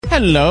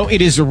Hello,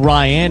 it is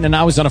Ryan, and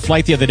I was on a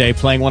flight the other day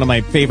playing one of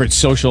my favorite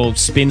social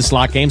spin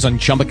slot games on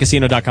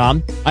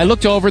ChumbaCasino.com. I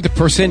looked over at the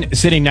person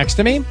sitting next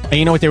to me, and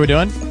you know what they were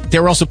doing? They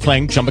were also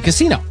playing Chumba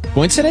Casino.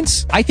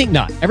 Coincidence? I think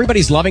not.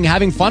 Everybody's loving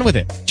having fun with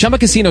it. Chumba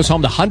Casino is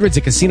home to hundreds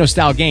of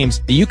casino-style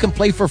games that you can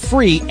play for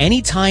free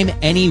anytime,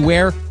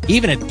 anywhere,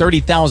 even at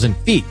 30,000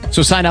 feet.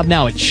 So sign up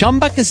now at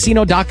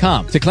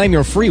ChumbaCasino.com to claim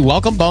your free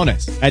welcome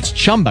bonus. That's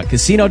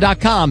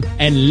ChumbaCasino.com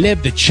and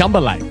live the Chumba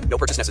life. No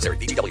purchase necessary.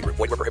 VGW. Void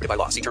where prohibited by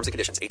law. See terms and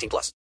conditions.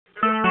 18+.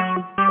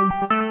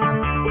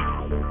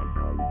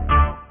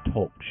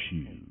 Talk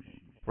shoes.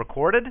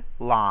 Recorded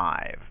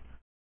live.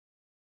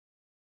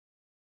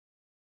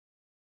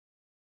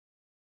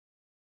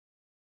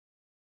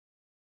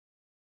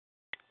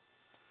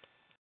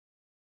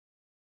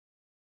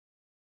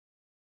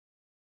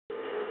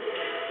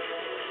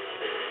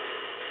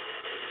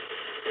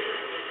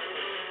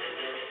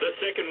 The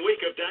second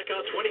week of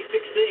Dakar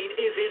 2016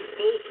 is in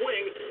full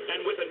swing, and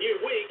with a new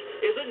week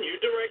is a new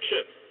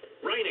direction.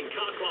 Reigning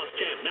car class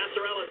champ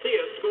Nasser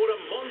Al-Attiyah scored a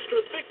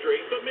monstrous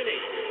victory for Mini.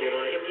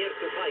 I am here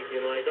to fight,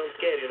 I don't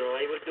care,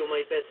 I will do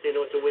my best,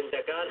 to win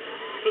Dakar.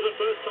 For the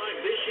first time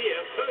this year,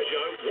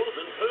 Peugeot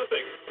wasn't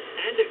perfect,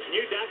 and its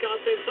new Dakar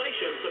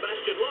sensation,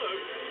 Sebastian Loeb,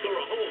 saw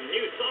a whole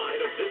new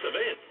side of this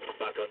event.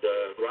 Back on the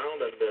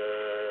ground, and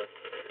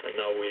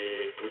now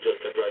we just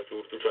can try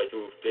to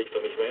take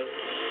some experience.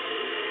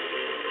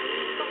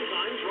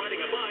 Sometimes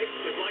riding a bike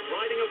is like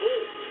riding a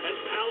bull, as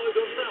Paulo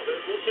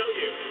Gonçalves will tell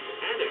you,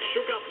 and it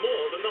shook up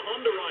more than the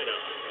Honda rider.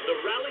 The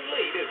rally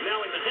lead is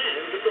now in the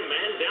hands of the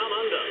man down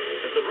under,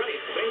 as the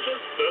race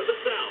ventures further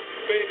south.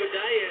 Very good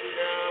day, and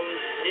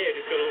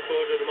just got to look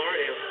forward to tomorrow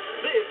now.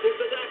 This is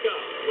the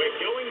Dakar, where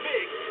going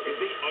big is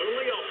the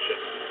only option.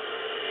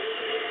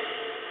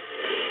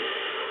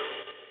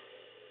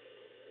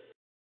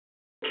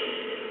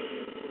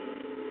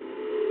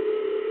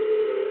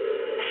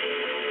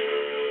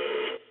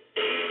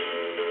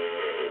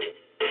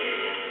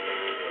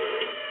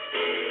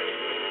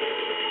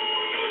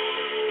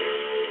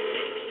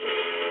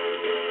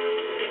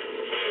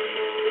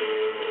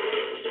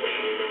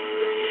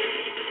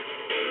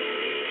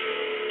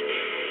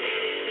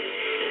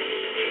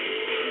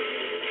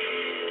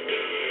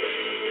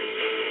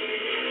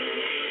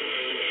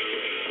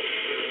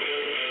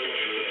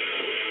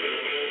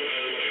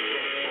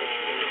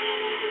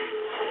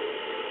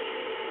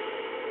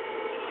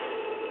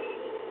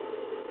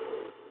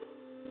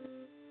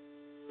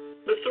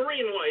 The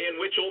serene way in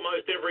which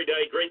almost every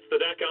day greets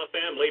the Dakar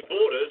family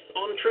borders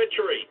on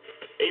treachery.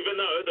 Even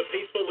though the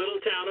peaceful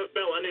little town of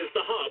Belen is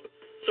the hub,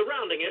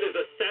 surrounding it is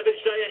a savage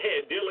day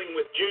ahead dealing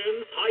with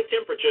dunes, high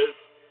temperatures,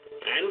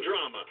 and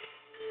drama.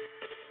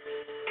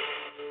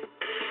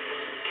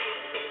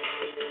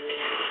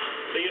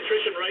 The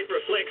attrition rate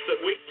reflects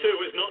that week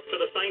 2 is not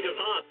for the faint of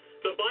heart.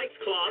 The bikes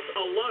class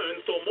alone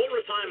saw more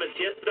retirements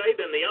yesterday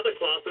than the other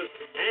classes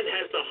and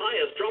has the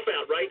highest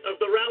dropout rate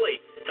of the rally.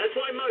 That's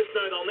why most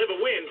know they'll never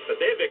win, but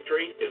their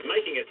victory is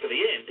making it to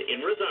the end in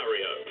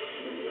Rosario.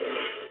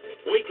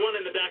 Week 1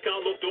 in the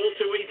Dakar looked all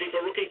too easy for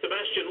rookie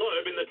Sebastian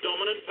Loeb in the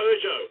dominant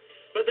Peugeot.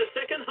 But the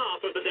second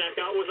half of the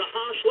Dakar was a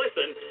harsh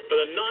lesson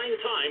for the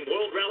 9-time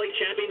World Rally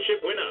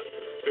Championship winner,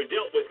 who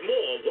dealt with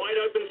more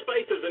wide-open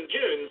spaces and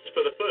dunes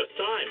for the first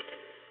time.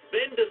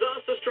 Then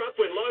disaster struck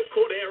when Loeb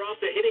caught air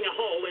after hitting a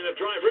hole in a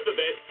dry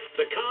riverbed.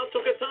 The car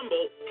took a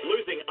tumble,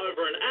 losing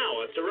over an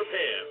hour to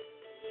repair.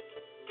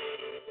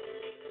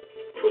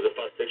 It was a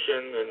fast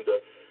section, and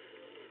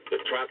the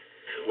tracks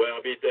were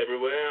a bit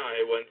everywhere. I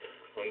went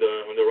on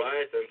the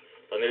right, and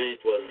suddenly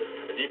it was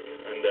deep,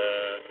 and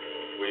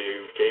we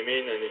came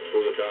in and it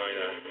threw the car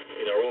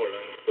in a roll.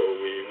 And so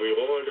we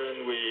rolled,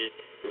 and we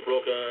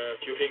broke a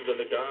few things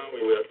on the car.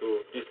 We had to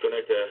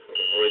disconnect a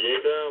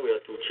radiator. We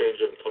had to change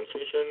the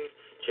transmission,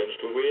 change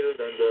two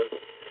wheels, and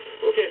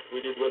okay,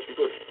 we did what we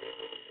could.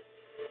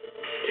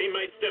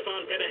 Teammate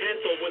Stefan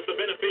Peter-Hansel was the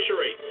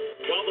beneficiary.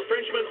 While the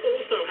Frenchman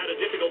also had a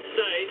difficult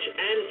stage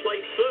and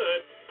placed third,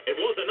 it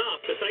was enough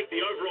to take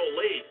the overall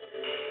lead.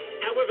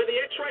 However, the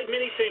X-Ray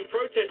Mini team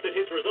protested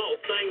his result,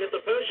 saying that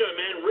the Peugeot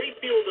man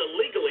refueled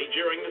illegally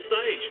during the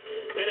stage.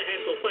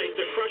 Peter-Hansel faced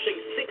a crushing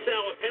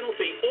 6-hour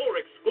penalty or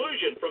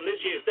exclusion from this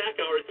year's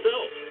Dakar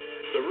itself.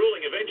 The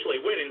ruling eventually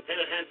went in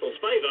Peter-Hansel's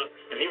favour,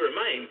 and he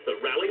remains the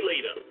rally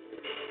leader.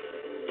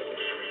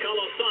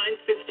 Carlos Sainz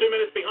sits 2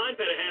 minutes behind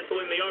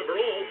Peter-Hansel in the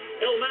overall.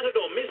 El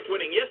Matador missed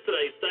winning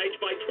yesterday's stage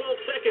by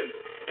 12 seconds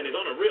and is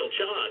on a real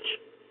charge.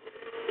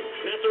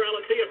 Nasser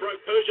Al-Attiyah broke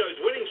Peugeot's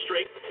winning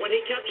streak when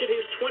he captured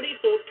his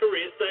 24th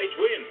career stage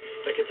win.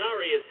 The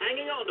Qatari is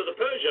hanging on to the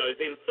Peugeots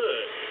in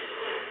third.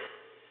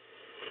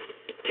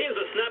 Here's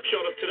a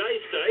snapshot of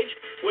today's stage,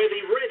 where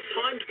the red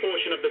timed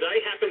portion of the day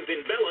happens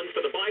in Belen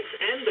for the bikes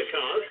and the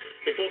cars,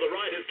 before the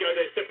riders go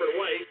their separate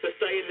ways to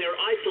stay in their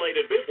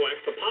isolated bivouac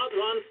for part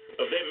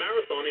 1 of their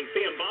marathon in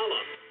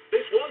Fiambala.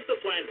 This was the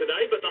plan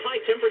today, but the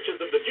high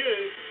temperatures of the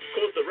dunes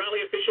caused the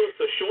rally officials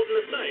to shorten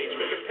the stage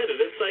for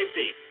competitors'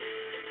 safety.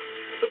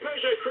 The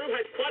Peugeot crew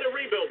had quite a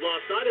rebuild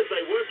last night as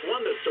they worked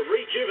wonders to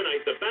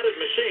rejuvenate the battered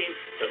machine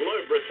that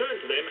Loeb returned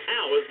to them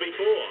hours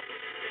before.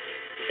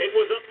 It It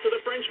was up to the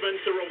Frenchman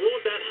to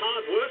reward that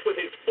hard work with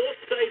his fourth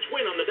stage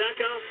win on the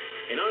Dakar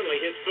in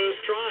only his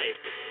first try.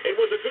 It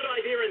was a good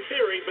idea in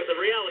theory, but the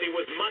reality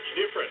was much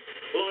different.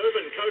 Loeb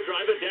and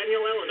co-driver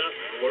Daniel Eleanor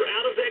were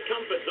out of their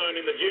comfort zone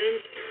in the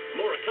dunes,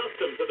 more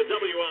accustomed to the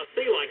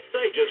WRC-like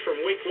stages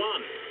from week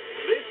one.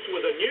 This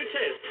was a new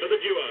test for the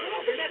duo.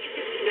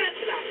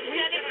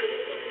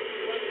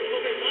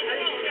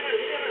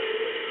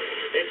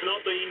 It's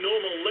not the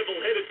normal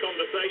level-headed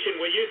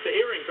conversation we're used to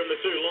hearing from the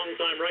two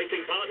long-time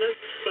racing partners,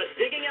 but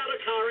digging out a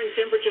car in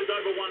temperatures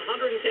over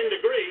 110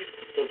 degrees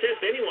will test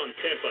anyone's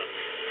temper.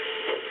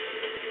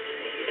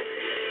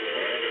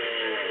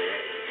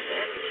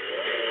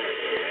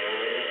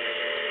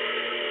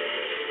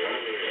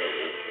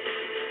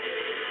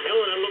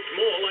 Eleanor looked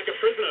more like a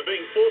prisoner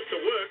being forced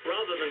to work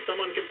rather than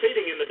someone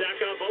competing in the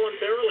Dakar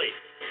voluntarily.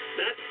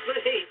 That's the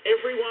heat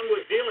everyone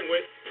was dealing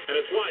with, and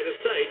it's why the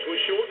stage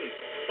was shortened.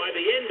 By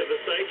the end of the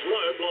stage,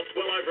 Loeb lost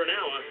well over an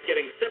hour,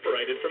 getting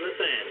separated from the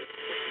sand.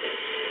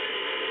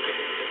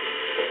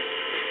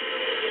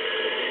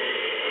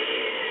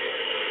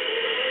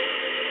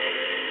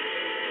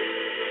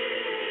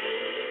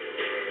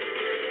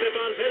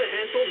 Stefan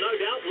Petterhansel no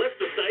doubt left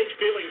the stage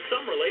feeling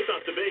some relief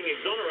after being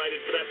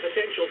exonerated for that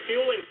potential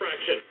fuel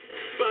infraction.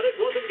 But it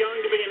wasn't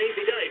going to be an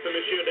easy day for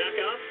Monsieur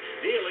Dakar,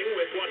 dealing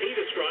with what he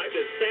described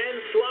as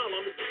sand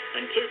slaloms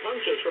and two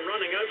punctures from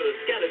running over the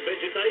scattered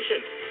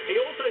vegetation.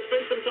 He also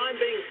spent some time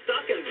being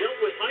stuck and dealt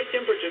with high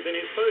temperatures in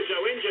his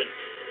Peugeot engine.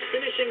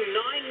 Finishing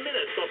 9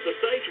 minutes off the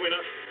stage winner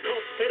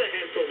cost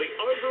Petterhansel the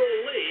overall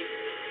lead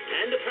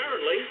and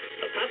apparently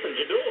a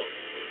passenger door.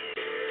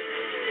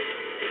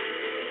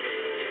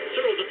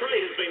 Cyril Dupre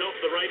has been off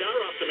the radar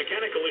after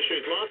mechanical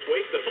issues last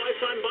week. The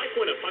five-time bike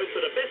winner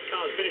posted a best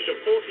cars finish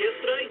of 4th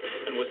yesterday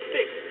and was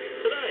 6th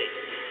today.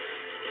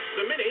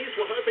 The Minis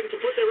were hoping to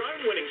put their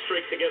own winning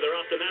streak together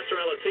after Nasser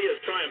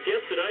Al-Attiyah's triumph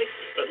yesterday,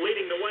 but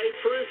leading the way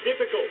proved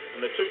difficult,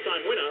 and the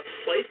two-time winner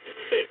placed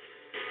 5th.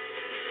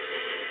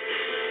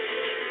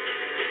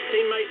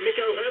 Teammate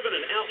Mikko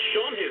Hirvonen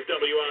outshone his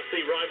WRC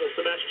rival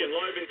Sebastian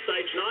Loeb in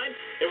Stage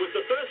 9. It was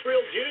the first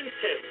real dunes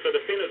test for the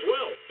Finn as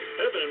well.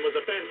 Hirvonen was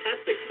a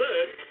fantastic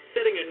third,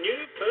 setting a new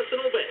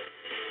personal best.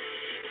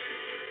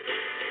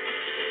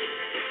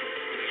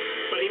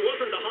 But he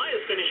wasn't the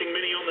highest finishing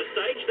Mini on the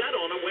stage. That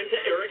honour went to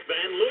Eric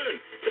van Loon.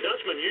 The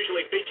Dutchman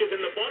usually features in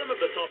the bottom of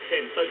the top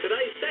 10, so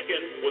today's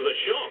second was a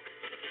shock.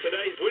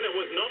 Today's winner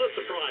was not a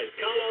surprise.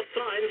 Carlos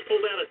Sainz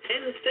pulled out a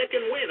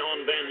 10-second win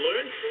on Van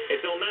Loon.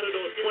 It's El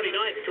Matador's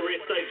 29th career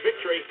stage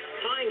victory,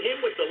 tying him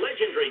with the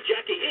legendary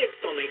Jackie Ickx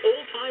on the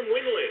all-time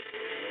win list.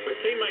 With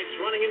teammates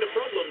running into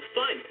problems,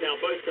 Sainz now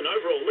boasts an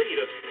overall lead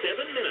of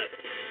 7 minutes.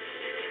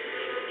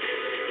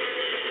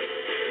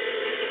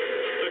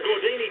 The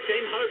Gordini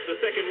team hoped the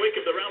second week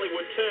of the rally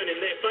would turn in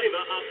their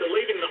favour after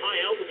leaving the high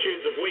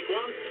altitudes of week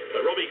one,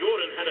 but Robbie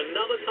Gordon had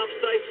another tough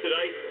stage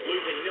today,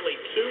 losing nearly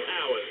 2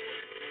 hours.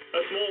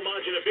 A small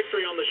margin of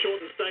victory on the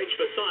shortened stage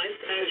for Sainz,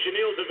 as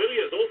Janil de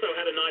Villiers also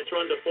had a nice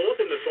run to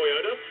 4th in the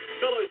Toyota.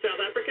 Fellow South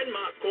African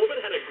Mark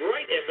Corbett had a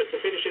great effort to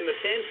finish in the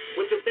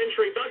 10 with the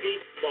Century buggy,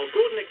 while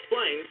Gordon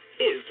explains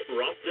his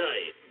rough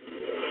day.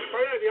 I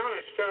gotta be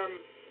honest,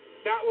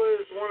 that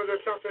was one of the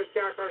toughest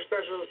Dakar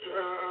specials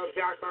of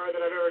Dakar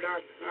that I've ever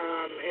done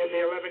in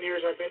the 11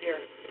 years I've been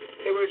here.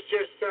 It was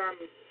just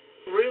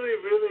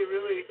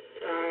really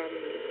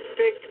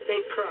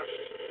thick crust.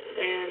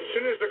 And as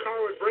soon as the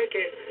car would break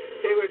it,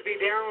 they would be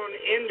down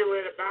into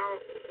it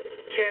about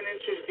 10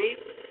 inches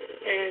deep,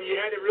 and you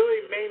had to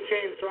really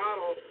maintain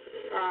throttle,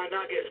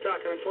 not get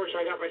stuck. And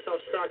unfortunately, I got myself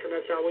stuck, and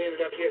that's how we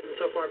ended up getting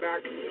so far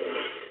back.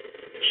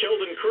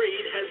 Sheldon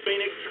Creed has been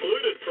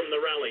excluded from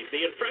the rally.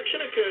 The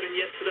infraction occurred in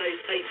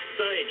yesterday's 8th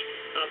stage.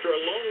 After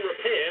a long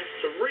repair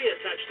to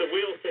reattach the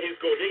wheels to his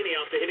Gordini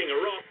after hitting a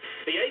rock,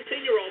 the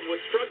 18-year-old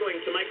was struggling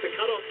to make the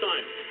cutoff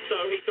time,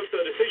 so he took the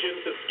decision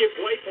to skip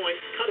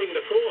waypoints, cutting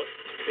the course.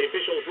 The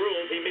officials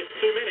ruled he missed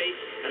too many,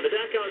 and the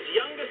Dakar's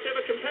youngest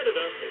ever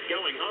competitor is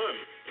going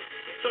home.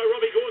 So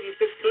Robbie Gordon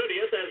sits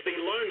 30th as the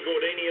lone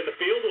Gordini in the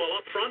field, while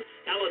up front,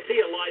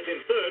 Al-Attiyah lies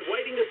in 3rd,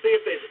 waiting to see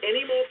if there's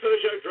any more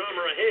Peugeot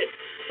drama ahead.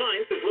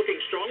 Sainz is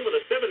looking strong with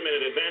a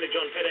 7-minute advantage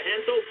on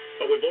Petterhansel,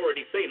 but we've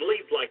already seen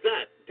leads like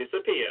that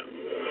disappear.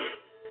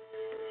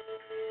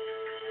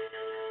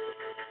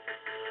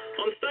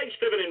 On Stage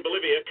 7 in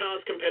Bolivia,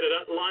 Cars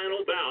competitor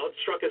Lionel Bowd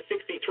struck a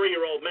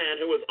 63-year-old man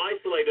who was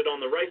isolated on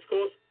the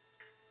racecourse.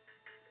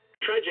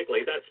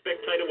 Tragically, that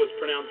spectator was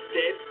pronounced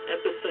dead at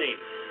the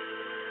scene.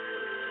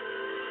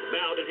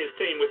 Bowd and his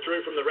team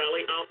withdrew from the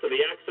rally after the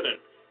accident.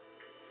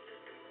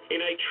 In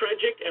a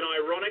tragic and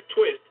ironic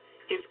twist,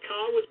 his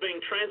car was being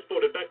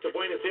transported back to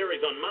Buenos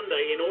Aires on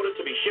Monday in order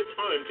to be shipped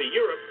home to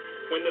Europe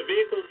when the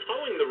vehicle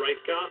towing the race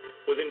car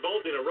was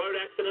involved in a road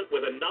accident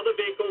with another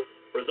vehicle,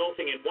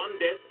 resulting in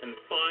 1 death and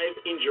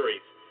 5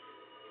 injuries.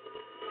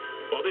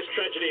 While this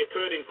tragedy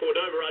occurred in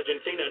Cordova,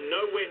 Argentina,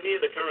 nowhere near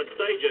the current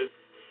stages,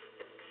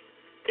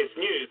 it's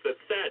news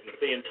that saddens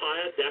the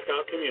entire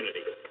Dakar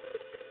community.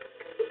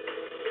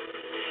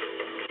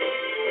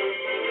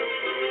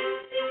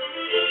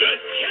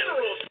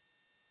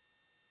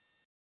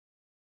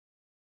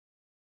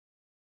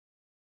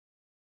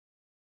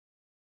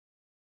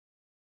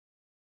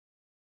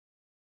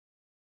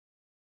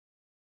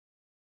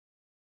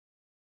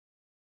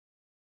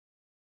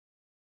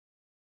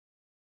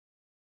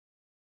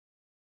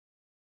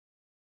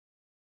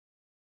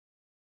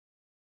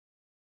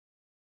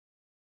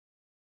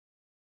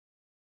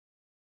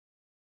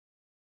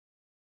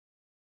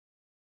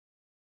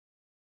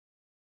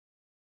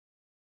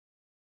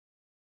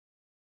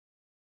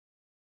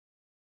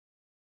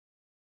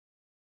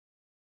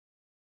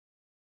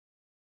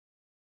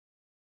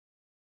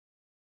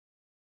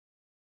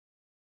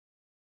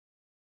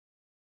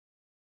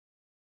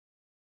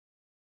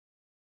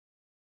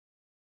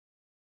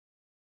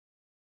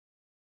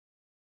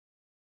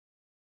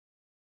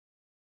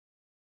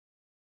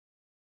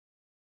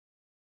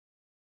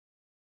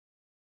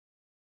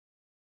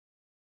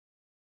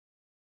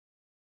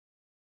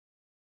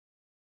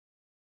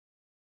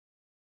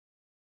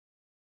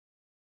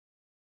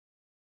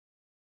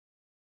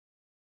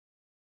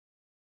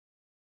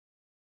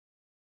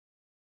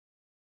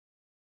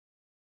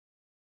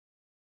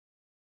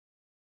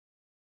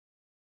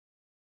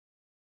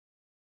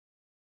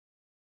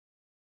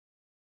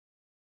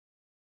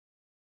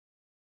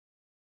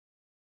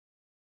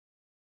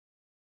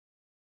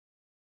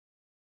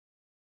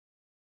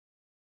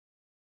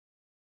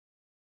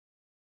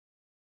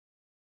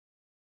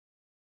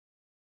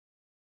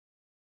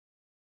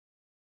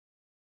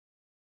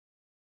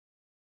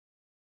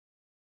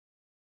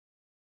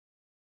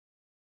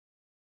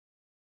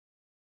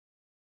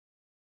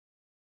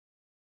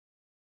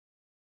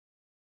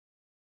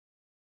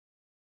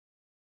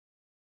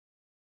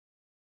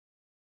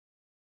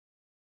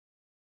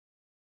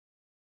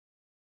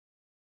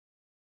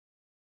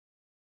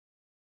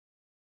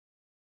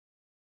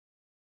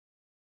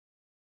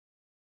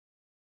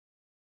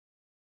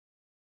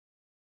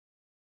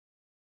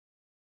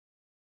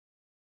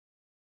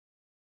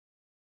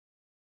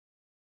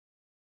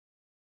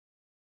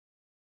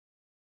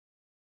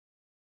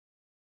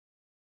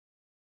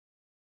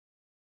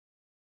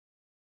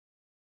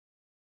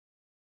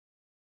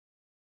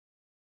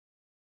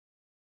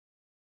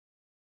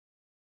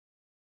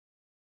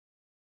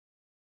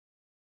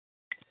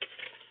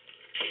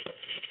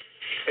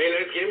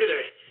 Great game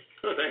today.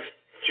 Oh, thanks.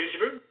 Juicy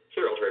fruit?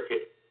 Sure, I'll try a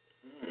bit.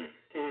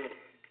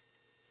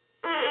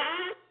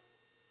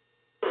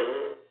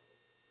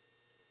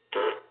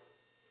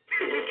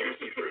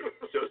 Juicy fruit.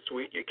 So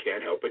sweet you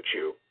can't help but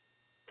chew.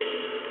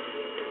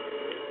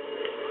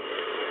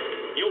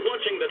 You're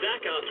watching the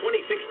Dakar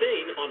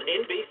 2016 on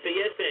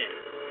NBCSN.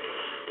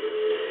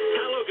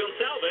 Paulo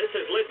Gonçalves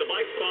has led the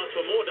bike class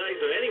for more days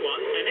than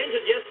anyone and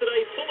entered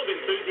yesterday full of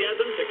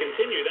enthusiasm to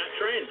continue that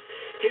trend.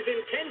 His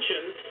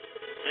intentions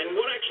and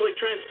what actually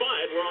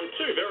transpired were on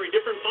two very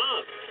different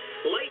paths.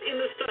 Late in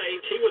the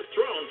stage, he was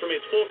thrown from his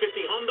 450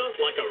 Honda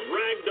like a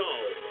rag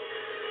doll.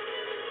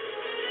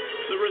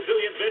 The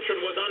resilient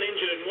veteran was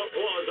uninjured in what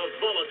was a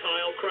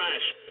volatile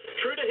crash.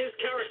 True to his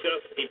character,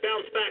 he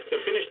bounced back to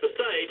finish the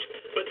stage,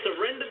 but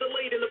surrendered the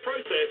lead in the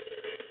process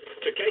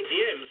to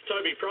KTM's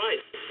Toby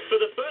Price.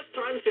 For the first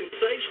time since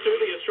stage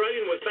 2, the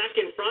Australian was back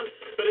in front,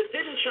 but it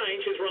didn't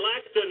change his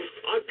relaxed and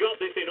I've got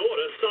this in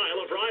order style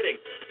of riding.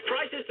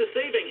 Price is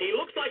deceiving. He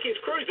looks like he's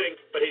cruising,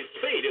 but his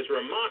speed is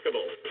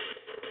remarkable.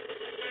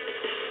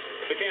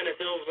 We found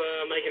ourselves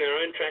making our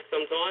own track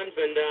sometimes,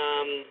 and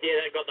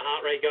that got the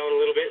heart rate going a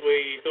little bit.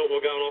 We thought we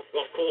were going off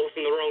course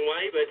in the wrong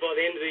way, but by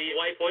the end of the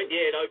waypoint,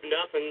 it opened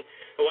up and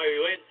away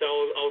we went. So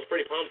I was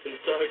pretty pumped and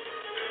stoked.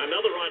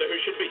 Another rider who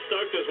should be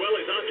stoked as well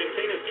is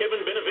Argentina's Kevin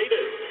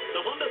Benavides.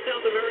 The Honda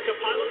South America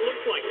pilot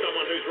looks like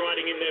someone who's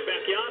riding in their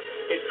backyard.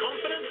 His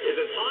confidence is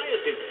as high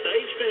as his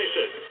stage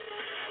finishes.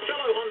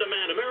 Fellow Honda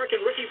man,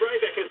 American Ricky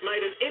Brabeck has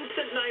made an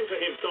instant name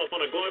for himself on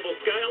a global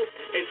scale.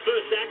 His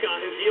first Dakar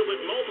has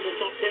yielded multiple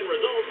top 10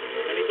 results,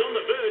 and he's on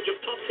the verge of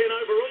top 10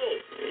 overall.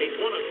 He's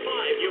one of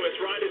 5 US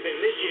riders in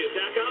this year's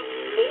Dakar,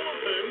 all of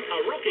whom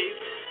are rookies,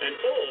 and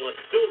all are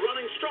still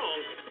running strong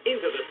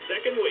into the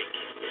second week.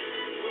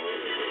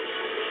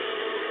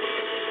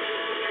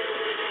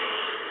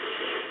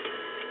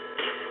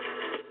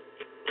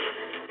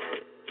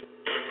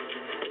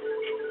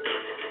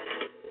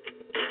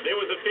 There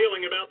was a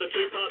feeling about the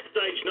two-part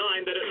Stage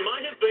 9 that it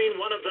might have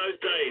been one of those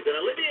days, and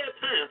Olivier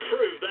Pain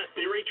proved that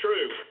theory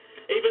true.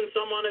 Even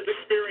someone as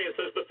experienced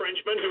as the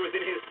Frenchman, who was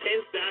in his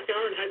 10th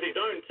Dakar and has his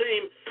own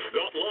team,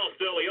 got lost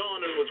early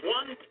on and was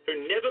one who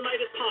never made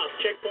it past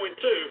checkpoint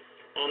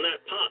 2 on that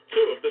part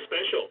 2 of the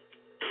special.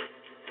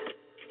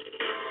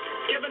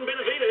 Kevin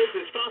Benavides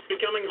is fast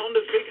becoming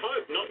Honda's big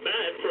hope. Not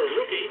bad for a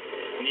rookie.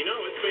 And you know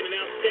it's been an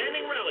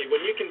outstanding rally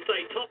when you can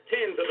say top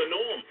 10s are the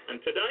norm.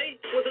 And today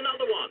was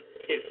another one.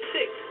 His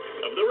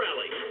 6th of the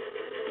rally.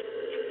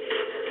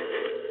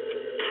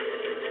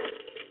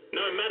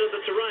 No matter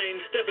the terrain,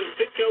 Stefan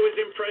Sitko is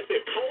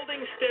impressive.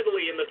 Holding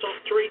steadily in the top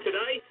 3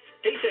 today.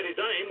 He said his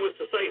aim was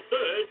to say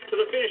 3rd to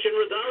the finish in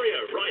Rosario.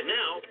 Right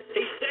now,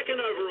 he's 2nd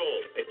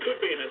overall. It could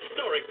be an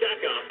historic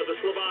Dakar for the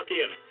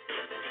Slovakian.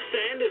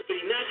 Sand is the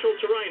natural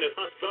terrain of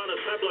Husqvarna's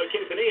Pablo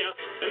Quintanilla,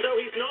 and though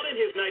he's not in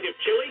his native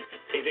Chile,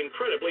 he's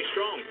incredibly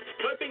strong,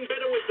 coping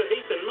better with the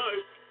heat than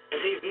most,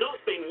 and he's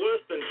not been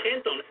worse than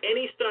 10th on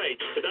any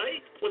stage.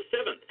 Today was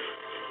 7th.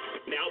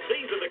 Now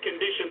these are the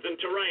conditions and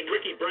terrain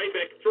Ricky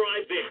Brabeck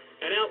thrives in.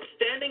 An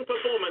outstanding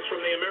performance from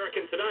the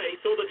American today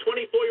saw the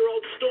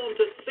 24-year-old storm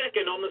to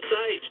 2nd on the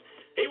stage.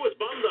 He was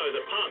bummed though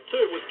that part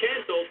 2 was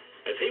cancelled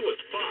as he was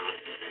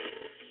fast.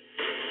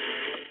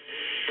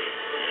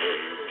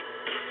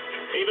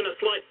 Even a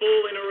slight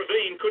fall in a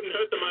ravine couldn't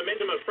hurt the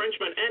momentum of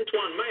Frenchman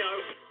Antoine Mayo.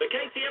 The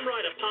KTM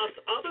rider passed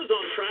others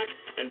on track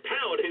and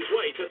powered his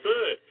way to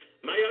 3rd.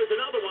 Mayo's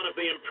another one of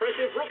the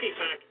impressive rookie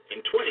pack in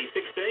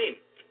 2016.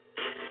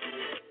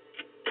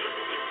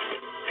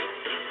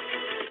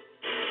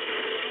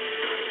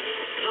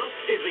 Tough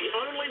is the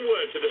only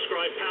word to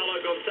describe Paulo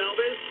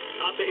Gonçalves.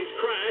 After his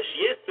crash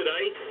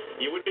yesterday,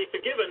 you would be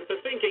forgiven for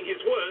thinking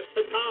his worst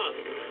had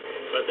passed.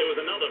 But there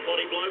was another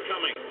body blow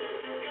coming.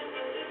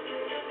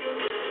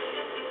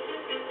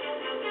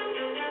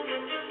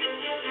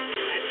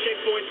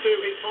 Checkpoint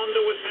 2, his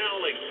Honda was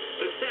howling.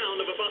 The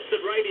sound of a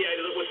busted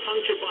radiator that was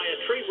punctured by a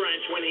tree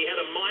branch when he had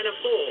a minor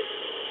fall.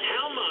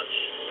 How much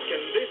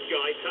can this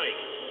guy take?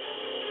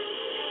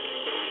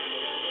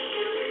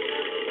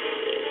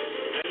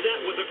 And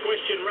that was a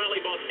question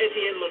rally boss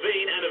Etienne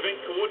Levine and event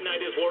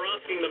coordinators were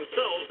asking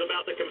themselves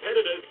about the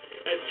competitors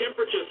as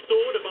temperatures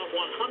soared above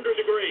 100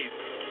 degrees.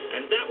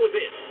 And that was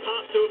it.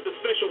 Part 2 of the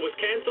special was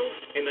cancelled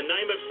in the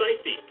name of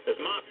safety, as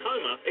Mark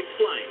Comer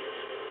explained.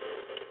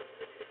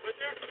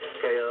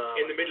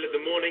 In the middle of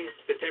the morning,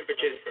 the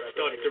temperatures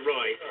started to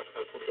rise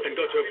and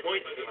got to a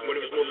point when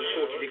it was more than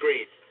 40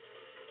 degrees.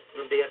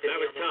 That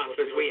was tough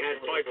as we had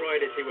 5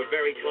 riders who were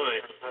very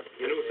tired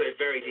and also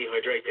very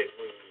dehydrated.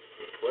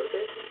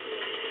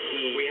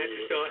 We had to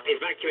start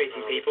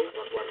evacuating people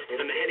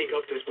and the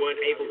helicopters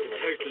weren't able to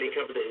totally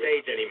cover the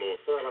stage anymore.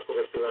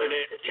 And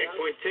at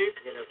checkpoint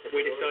 2,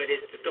 we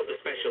decided to stop the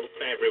special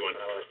for everyone.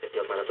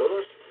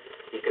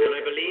 And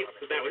I believe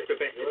that was the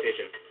best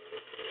decision.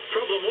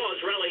 Problem was,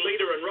 rally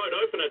leader and road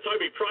opener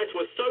Toby Price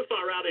was so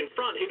far out in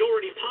front he'd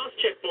already passed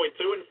checkpoint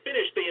 2 and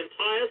finished the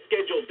entire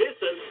scheduled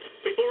distance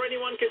before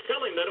anyone could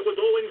tell him that it was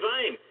all in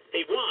vain.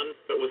 He won,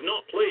 but was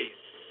not pleased.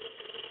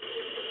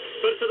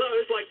 But for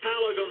those like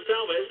Paulo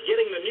Gonçalves,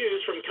 getting the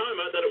news from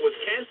Coma that it was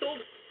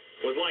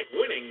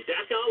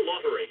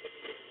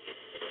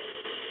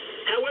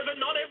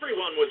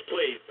was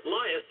pleased.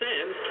 Laia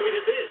Sands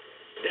tweeted this: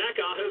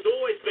 Dakar has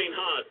always been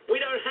hard.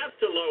 We don't have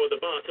to lower the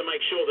bar to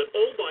make sure that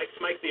all bikes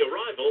make the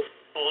arrival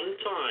on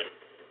time.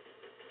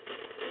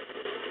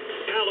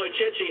 Paolo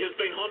Cecchi has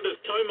been Honda's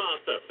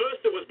towmaster.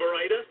 First it was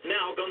Beretta,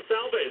 now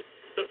Gonçalves.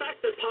 The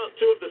fact that part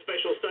 2 of the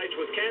special stage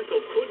was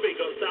cancelled could be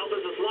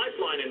Gonçalves'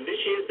 lifeline in this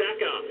year's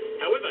Dakar.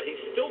 However,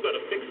 he's still got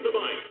to fix the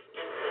bike.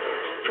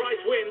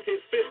 Price wins his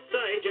 5th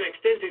stage and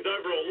extends his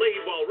overall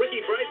lead, while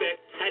Ricky Brabeck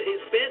had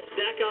his best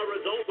Dakar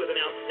result with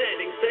an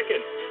outstanding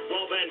 2nd,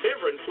 while Van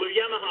Beveren flew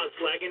Yamaha's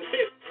flag in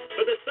 5th.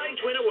 But the stage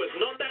winner was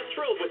not that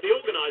thrilled with the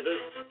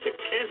organisers to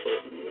cancel.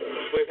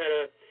 We've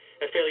had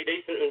a fairly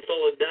decent and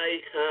solid day.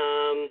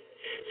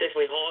 It's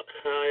definitely hot.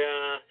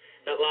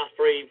 That last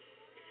 40,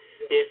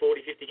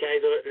 50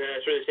 k's of it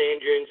through the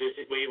sand dunes,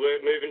 we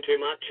weren't moving too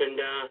much, and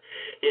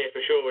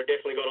for sure, we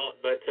definitely got hot.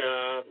 But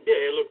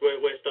look,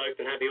 we're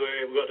stoked and happy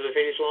we got to the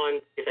finish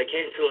line. If they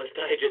cancel a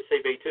stage at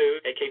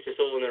CP2, it keeps us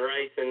all in the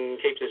race and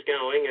keeps us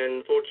going.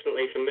 And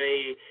fortunately for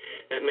me,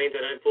 that means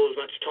I don't pull as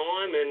much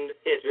time, and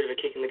it's a bit of a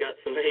kick in the guts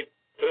for me.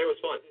 Today was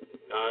fun.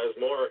 It was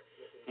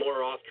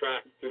more off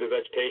track through the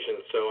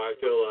vegetation, so I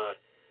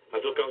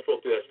feel comfortable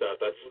through that stuff.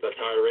 That's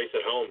how I race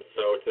at home.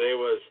 So today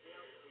was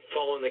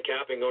following the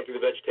cap and going through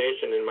the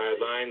vegetation, and my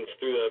lines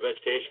through the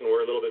vegetation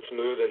were a little bit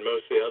smooth than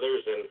most of the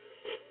others, and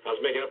I was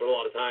making up for a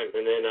lot of time.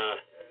 And then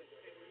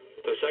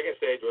the second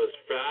stage was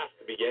fast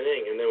at the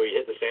beginning, and then we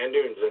hit the sand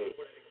dunes, and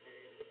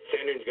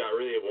sand dunes got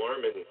really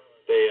warm, and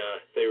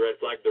they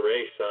red flagged the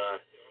race.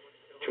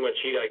 Too much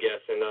heat, I guess,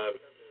 and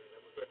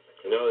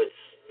it's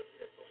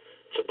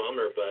a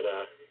bummer, but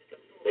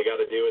they got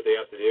to do what they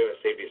have to do, and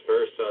safety's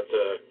first, so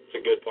it's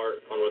a good part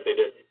on what they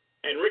did.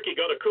 And Ricky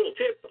got a cool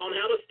tip on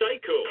how to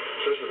stay cool.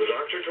 So this is the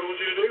doctor told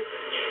you to do?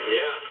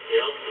 Yeah.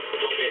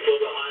 Told me it's a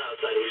little bit hot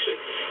outside. We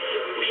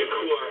should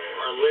cool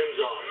our limbs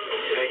off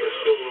to make us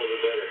feel a little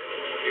bit better.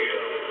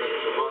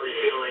 I'm already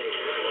feeling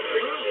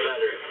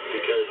better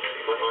because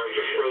my arms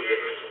are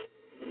frozen.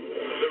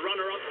 The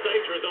runner-up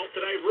stage result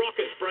today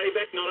rockets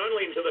Brabeck not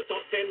only into the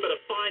top 10, but a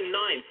fine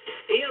 9th.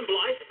 Ian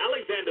Blythe,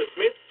 Alexander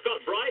Smith,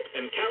 Scott Bright,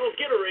 and Carol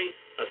Gittery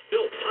are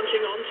still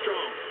punching on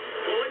strong.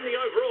 While in the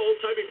overall,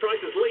 Toby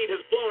Price's lead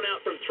has blown out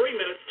from 3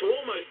 minutes to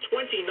almost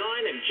 29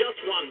 in just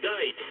one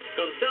day.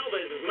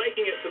 Gonçalves is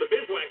making it to the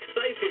bivouac,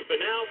 saves him for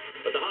now,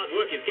 but the hard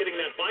work is getting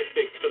that bike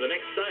fixed for the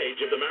next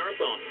stage of the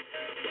marathon.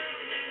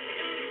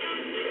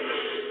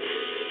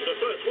 The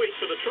first week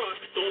for the truck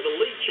saw the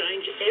lead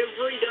change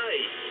every day.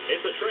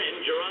 It's a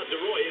trend Gerard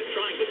Deroy is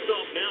trying to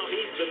stop. Now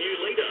he's the new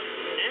leader.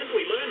 And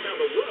we learn how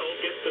the world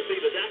gets to see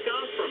the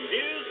Dakar from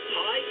views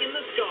high in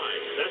the sky.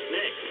 That's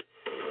next.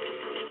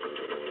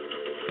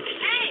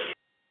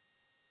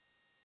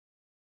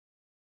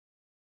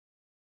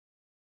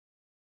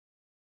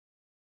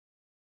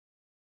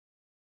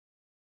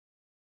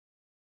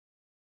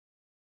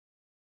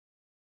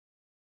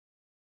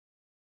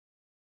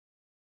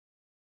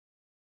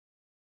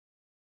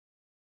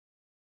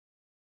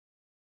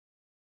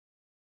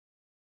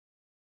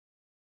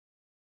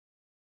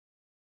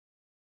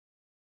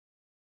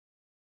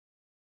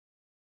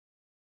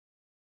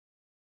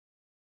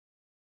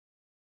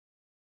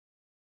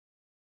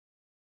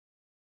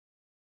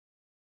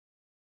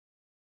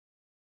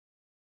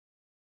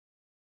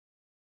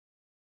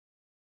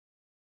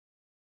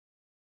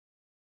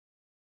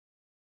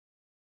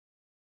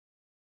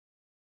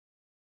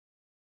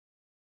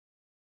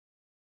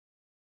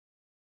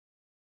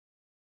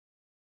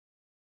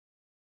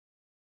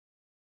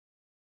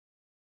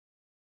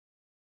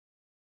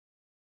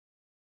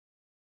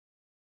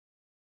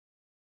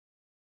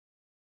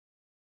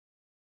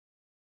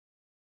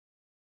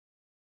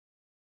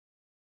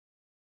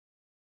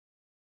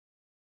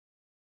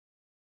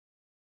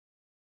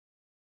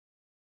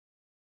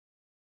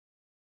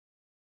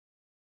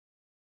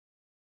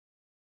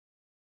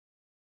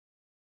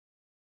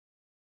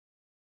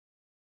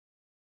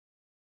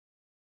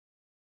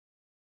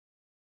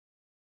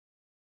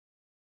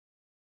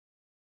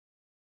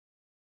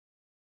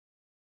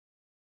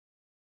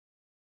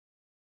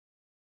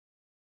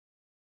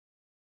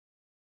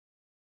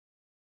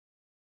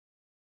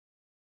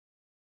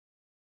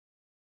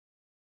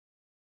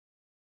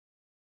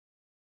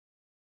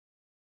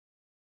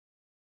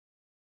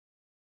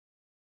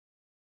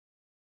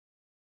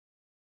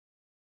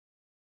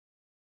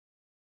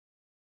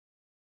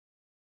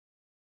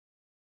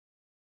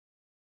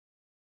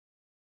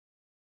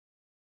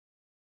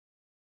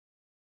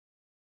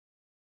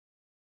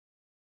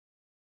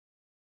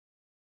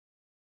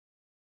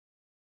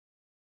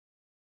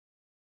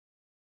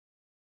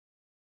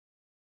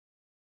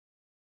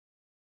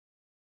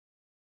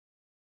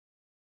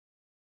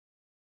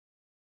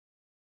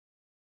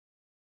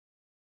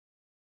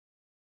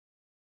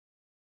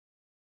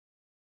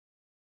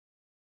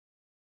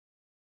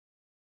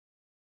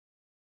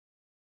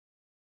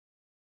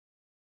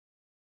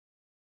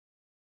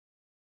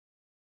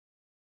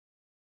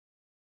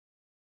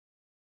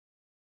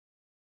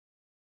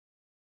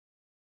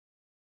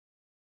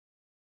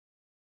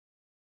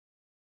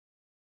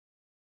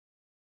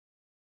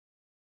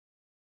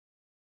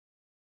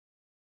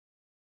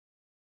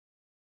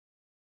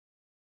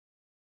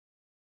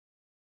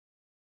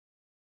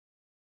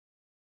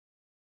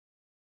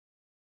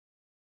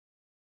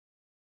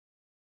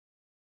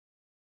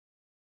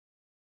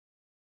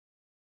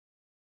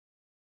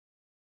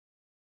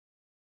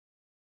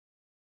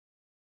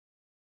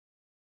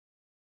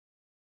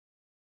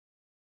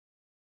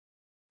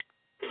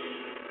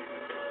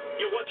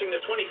 you're watching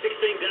the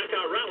 2016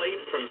 Dakar Rally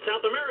from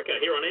South America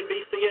here on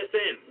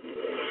NBCSN.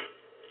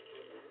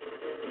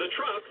 The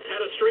trucks had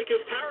a streak of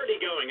parity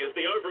going as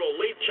the overall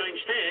lead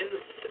changed hands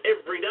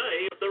every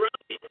day of the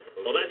rally.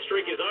 Well, that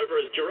streak is over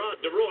as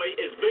Gerard de Roy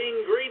is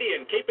being greedy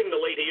and keeping the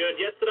lead he earned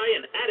yesterday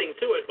and adding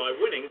to it by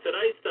winning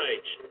today's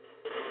stage.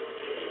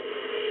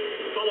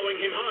 Following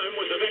him home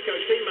was Iveco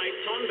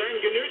teammate Ton van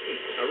Genooten.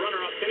 A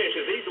runner-up finish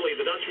is easily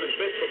the Dutchman's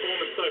best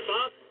performance so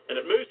far, and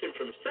it moves him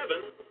from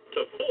 7th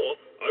to 4th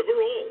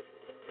overall.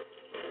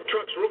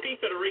 Trucks rookie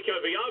Federico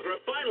Viagra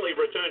finally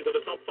returned to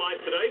the top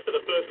 5 today for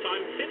the first time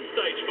since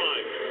stage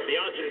 5. The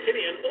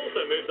Argentinian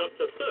also moves up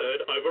to 3rd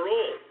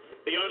overall.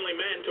 The only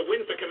man to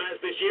win for Kamaz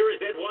this year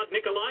is Eduard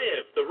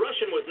Nikolaev. The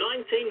Russian was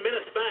 19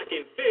 minutes back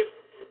in 5th.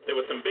 There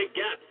were some big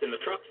gaps in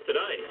the trucks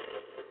today.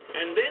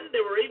 And then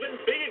there were even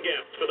bigger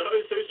gaps for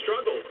those who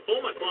struggled.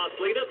 Former class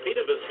leader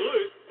Peter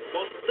Versluis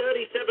lost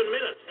 37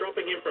 minutes,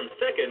 dropping him from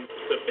 2nd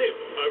to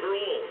 5th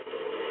overall.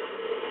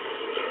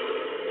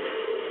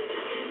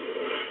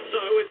 So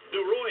it's de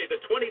Roy,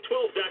 the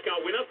 2012 Dakar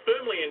winner,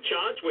 firmly in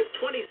charge with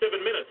 27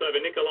 minutes over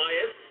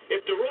Nikolaev.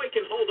 If de Roy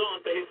can hold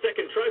on for his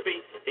second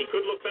trophy, he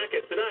could look back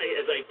at today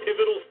as a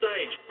pivotal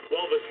stage,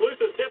 while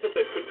Versluis's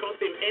deficit could cost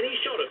him any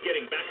shot of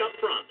getting back up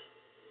front.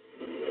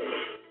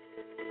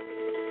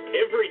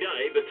 Every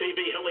day, the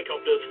TV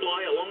helicopters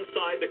fly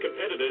alongside the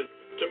competitors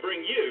to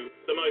bring you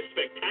the most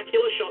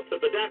spectacular shots of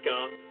the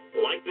Dakar,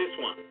 like this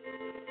one.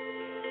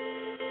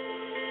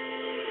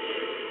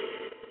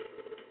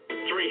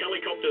 3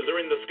 helicopters are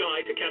in the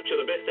sky to capture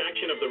the best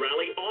action of the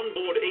rally. On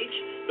board each,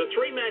 the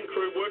 3-man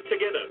crew work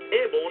together,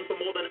 airborne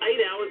for more than 8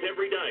 hours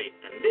every day.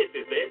 And this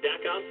is their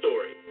Dakar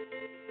story.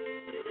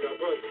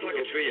 It's like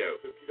a trio.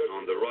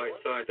 On the right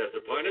side, there's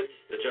the pilot,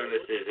 the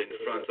journalist is in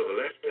front of the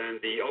left, and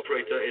the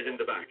operator is in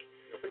the back.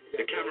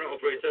 The camera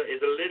operator is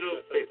a little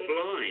bit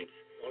blind.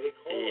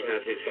 He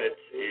has his head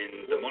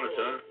in the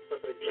monitor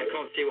and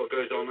can't see what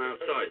goes on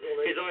outside.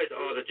 His eyes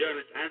are the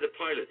journalist and the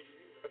pilot.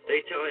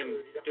 They tell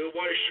him, do a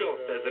wider shot,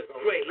 there's a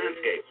great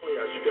landscape.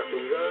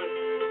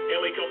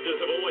 Helicopters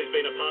have always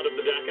been a part of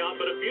the Dakar,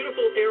 but a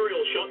beautiful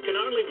aerial shot can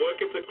only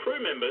work if the crew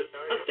members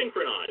are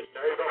synchronized.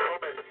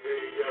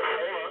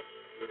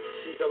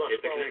 If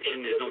the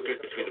connection is not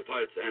good between the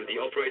pilot and the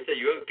operator,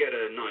 you won't get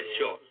a nice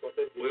shot.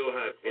 We'll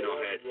have in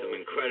our head some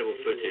incredible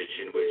footage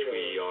in which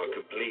we are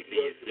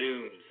completely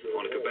zoomed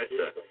on a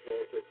Cabeza.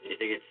 You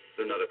think it's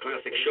another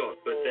classic shot,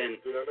 but then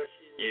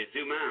you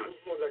zoom out,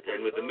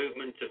 and with the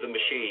movement of the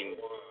machine,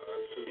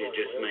 it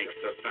just makes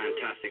a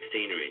fantastic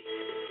scenery.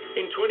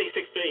 In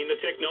 2016, the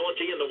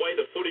technology and the way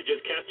the footage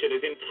is captured is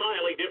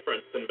entirely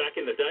different than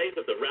back in the days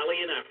of the rally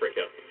in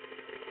Africa.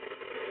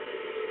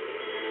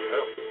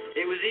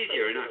 It was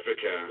easier in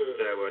Africa.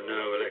 There were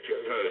no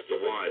electric posts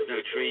or wires,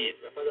 no trees.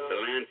 The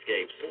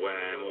landscapes were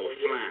more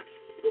flat.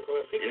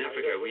 In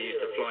Africa, we used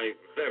to fly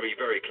very,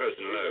 very close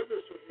and low.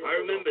 I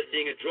remember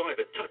seeing a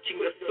driver touching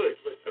the foot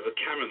of a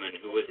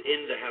cameraman who was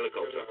in the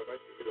helicopter.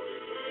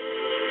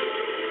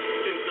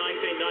 Since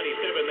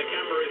 1997, the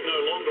camera is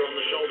no longer on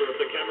the shoulder of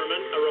the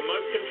cameraman. A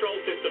remote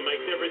control system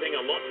makes everything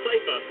a lot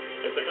safer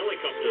as the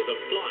helicopters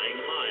are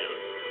flying higher.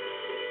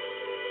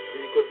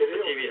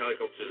 The TV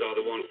helicopters are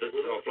the ones that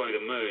are flying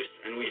the most,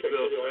 and we've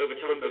built over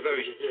time a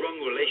very strong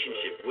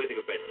relationship with the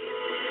competitors.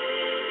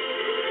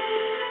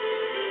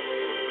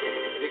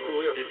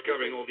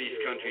 Discovering all these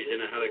countries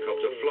in a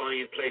helicopter,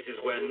 flying in places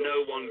where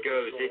no one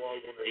goes, it's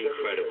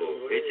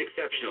incredible. It's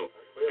exceptional,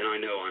 and I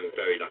know I'm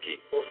very lucky.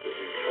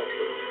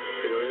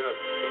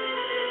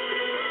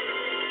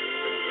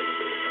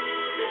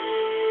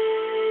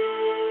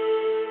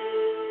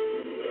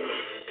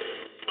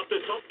 The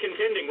top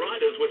contending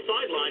riders were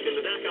sidelined in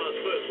the Dakar's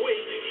first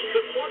week.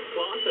 The quad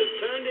class has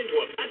turned into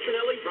a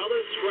Patronelli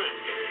brothers scrap,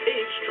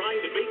 each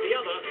trying to beat the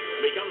other to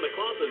become the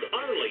class's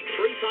only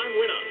 3-time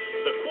winner.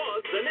 The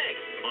quads are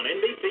next on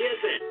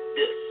NBCSN.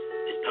 This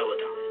is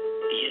Peloton,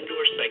 the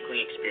indoor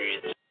cycling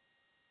experience.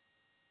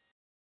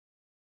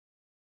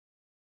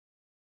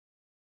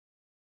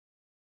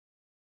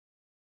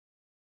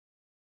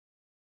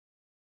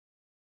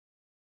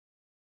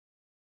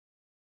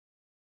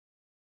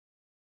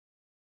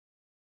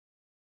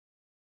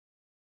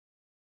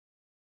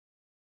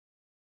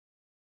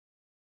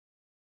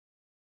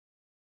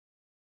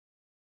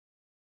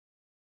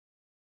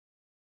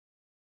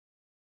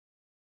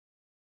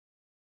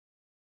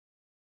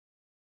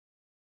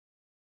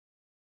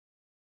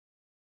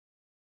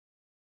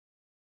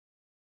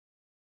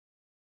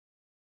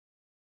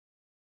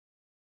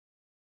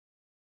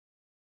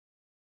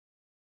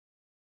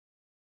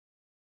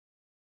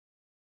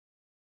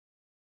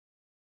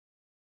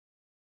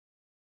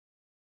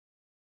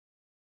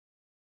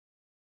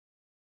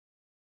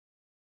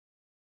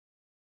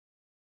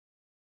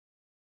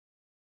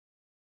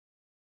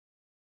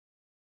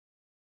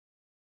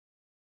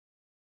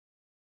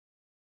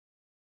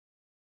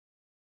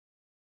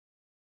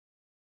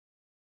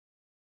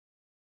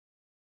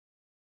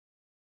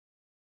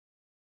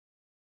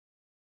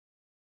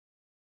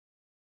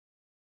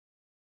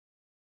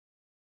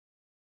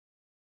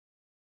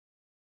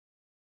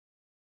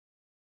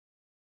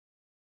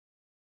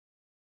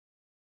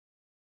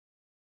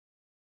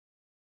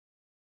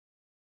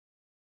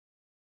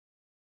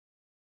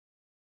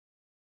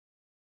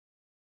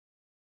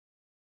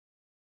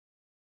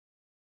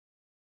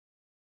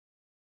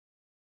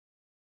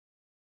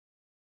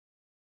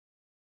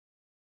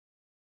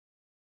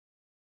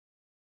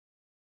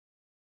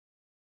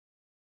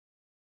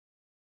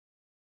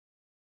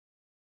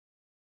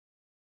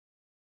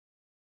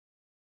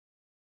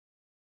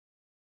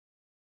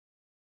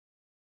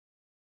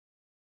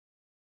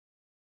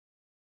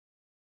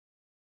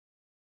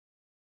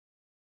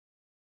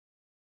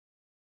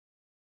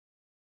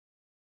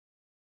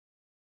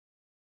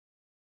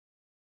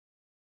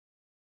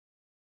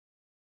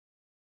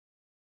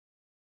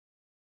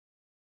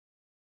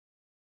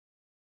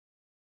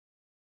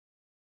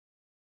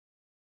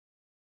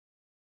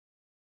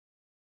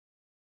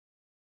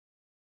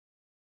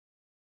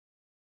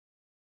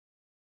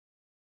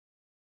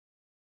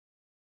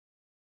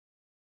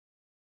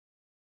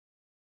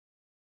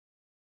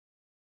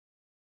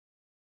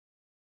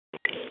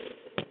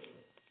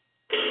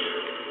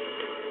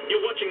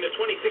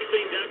 2016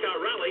 Dakar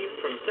Rally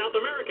from South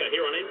America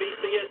here on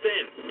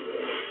NBCSN.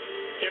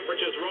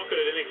 Temperatures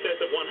rocketed in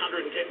excess of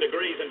 110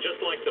 degrees, and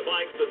just like the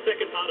bikes, the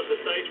second part of the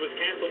stage was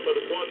cancelled for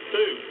the quads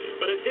too.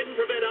 But it didn't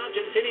prevent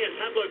Argentinian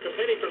Pablo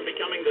Capetti from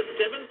becoming the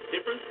 7th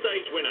different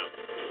stage winner.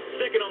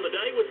 Second on the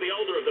day was the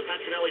older of the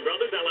Patronelli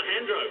brothers,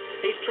 Alejandro.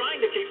 He's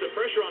trying to keep the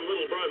pressure on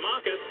little bro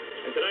Marcus,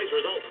 and today's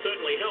results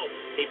certainly helped.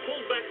 He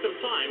pulled back some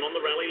time on the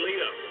rally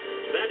leader.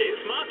 That is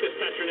Marcus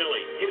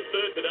Patronelli. His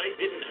third today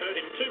didn't hurt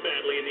him too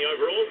badly in the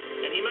overall,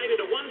 and he made it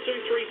a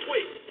 1-2-3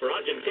 sweep for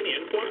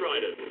Argentinian quad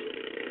riders.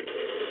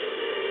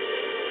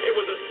 It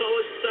was a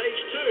solid stage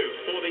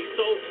 2 for the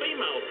sole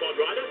female quad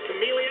rider,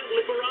 Camelia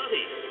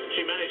Liparati.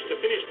 She managed to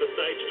finish the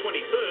stage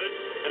 23rd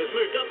and has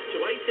moved up to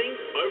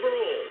 18th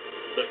overall.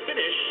 The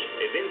finish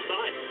is in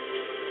sight.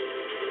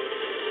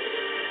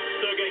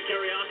 Sergei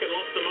Karyakin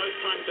lost the most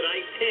time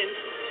today, 10th,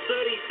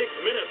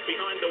 36 minutes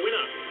behind the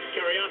winner.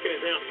 Karyakin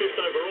is now 5th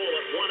overall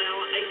at 1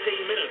 hour,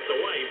 18 minutes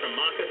away from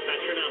Marcus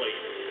Patronelli.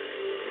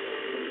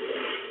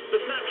 The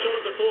snapshot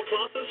of the 4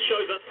 classes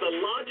shows us the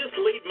largest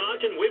lead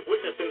margin we've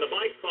witnessed in the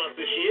bike class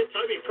this year.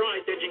 Toby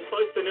Price edging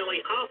close to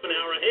nearly half an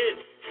hour ahead.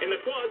 In the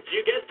quads,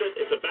 you guessed it,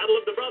 it's a battle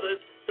of the brothers.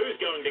 Who's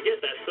going to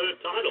get that third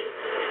title?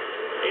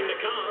 In the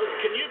cars,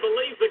 can you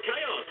believe the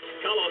chaos?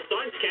 Carlos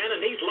Sainz can, and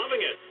he's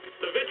loving it.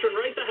 The veteran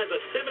racer has a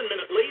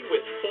 7-minute lead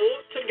with 4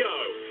 to go,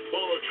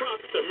 while the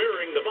trucks are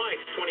mirroring the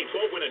bikes.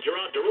 2012 winner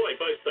Gerard DeRoy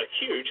boasts a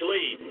huge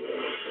lead.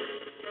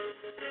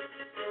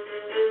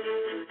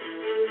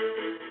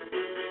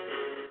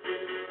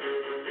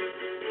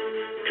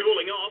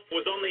 Cooling off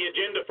was on the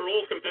agenda for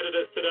all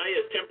competitors today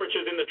as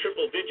temperatures in the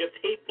triple digits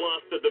heat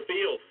blasted the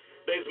field.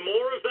 There's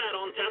more of that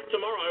on tap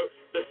tomorrow.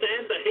 The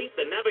sand, the heat,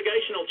 the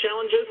navigational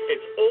challenges,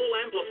 it's all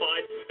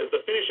amplified as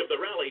the finish of the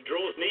rally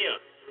draws near.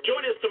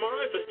 Join us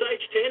tomorrow for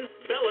Stage 10,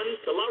 Bellin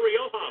to La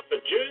Rioja for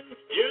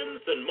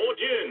dunes, and more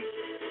dunes.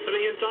 For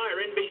the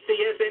entire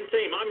NBCSN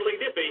team, I'm Lee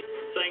Dippy,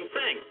 saying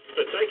thanks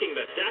for taking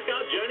the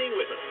Dakar journey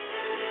with us.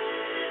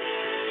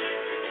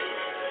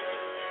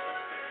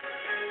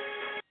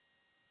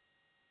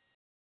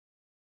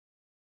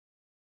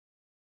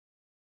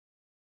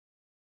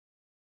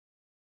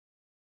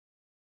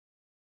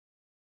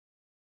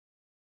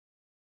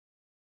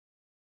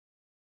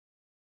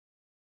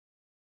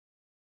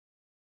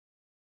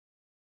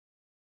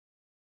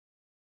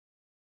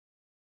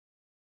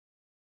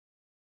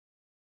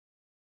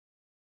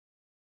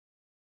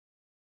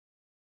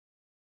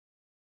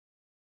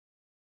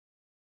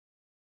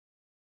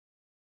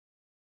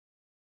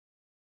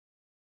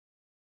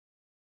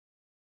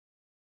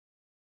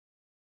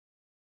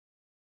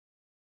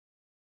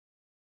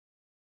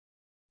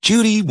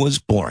 Judy was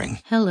boring.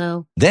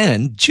 Hello.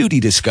 Then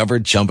Judy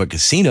discovered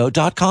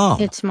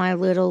ChumbaCasino.com. It's my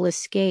little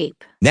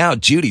escape. Now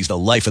Judy's the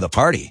life of the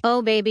party.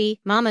 Oh,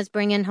 baby, mama's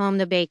bringing home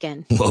the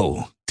bacon.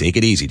 Whoa, take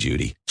it easy,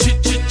 Judy.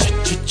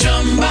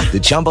 The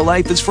Chumba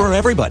life is for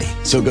everybody.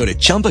 So go to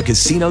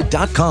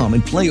ChumbaCasino.com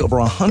and play over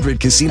 100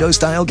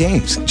 casino-style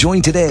games.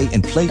 Join today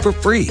and play for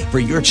free for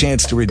your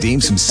chance to redeem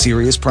some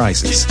serious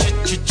prizes.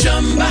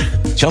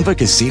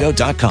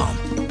 ChumbaCasino.com.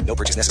 No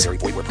purchase necessary.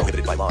 Void where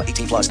prohibited by law.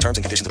 18+ terms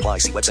and conditions apply.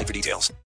 See website for details.